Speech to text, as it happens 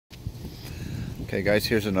Okay guys,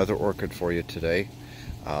 here's another orchid for you today.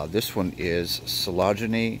 This one is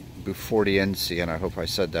Coelogyne Burfordiense, and I hope I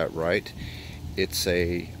said that right. It's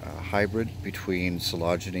a hybrid between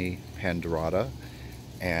Coelogyne pandurata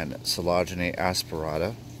and Coelogyne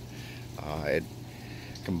asperata. It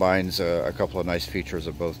combines a couple of nice features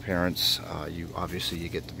of both parents. Obviously you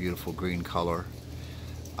get the beautiful green color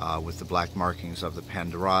with the black markings of the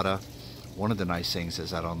pandurata. One of the nice things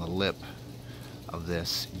is that on the lip of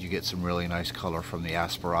this you get some really nice color from the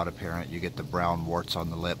asperata parent. You get the brown warts on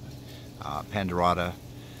the lip. Pandurata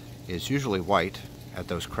is usually white at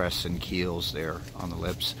those crests and keels there on the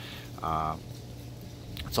lips.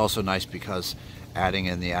 It's also nice because adding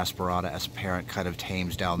in the asperata as a parent kind of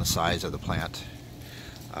tames down the size of the plant.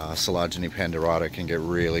 Coelogyne pandurata can get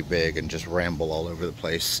really big and just ramble all over the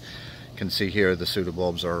place. You can see here the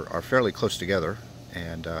pseudobulbs are fairly close together,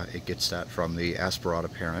 and it gets that from the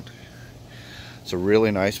asperata parent. It's a really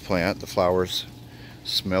nice plant. The flowers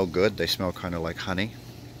smell good. They smell kind of like honey.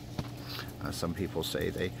 Some people say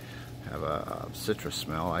they have a citrus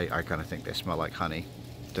smell. I kind of think they smell like honey.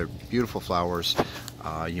 They're beautiful flowers.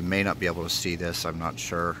 You may not be able to see this, I'm not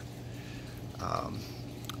sure,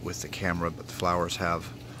 with the camera, but the flowers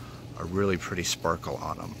have a really pretty sparkle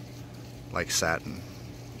on them, like satin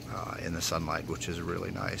in the sunlight, which is really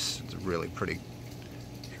nice. It's a really pretty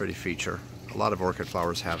feature. A lot of orchid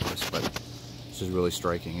flowers have this, but this is really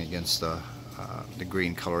striking against the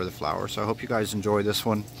green color of the flower. So I hope you guys enjoy this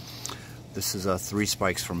one. This is 3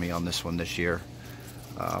 spikes for me on this one this year.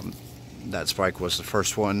 That spike was the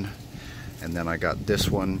first one, and then I got this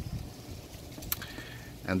one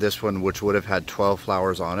and this one, which would have had 12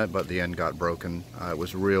 flowers on it, but the end got broken. It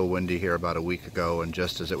was real windy here about a week ago, and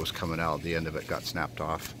just as it was coming out, the end of it got snapped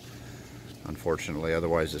off, unfortunately.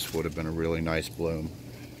 Otherwise this would have been a really nice bloom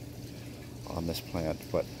on this plant.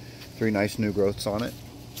 But 3 nice new growths on it,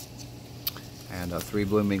 and 3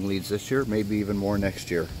 blooming leads this year, maybe even more next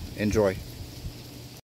year. Enjoy.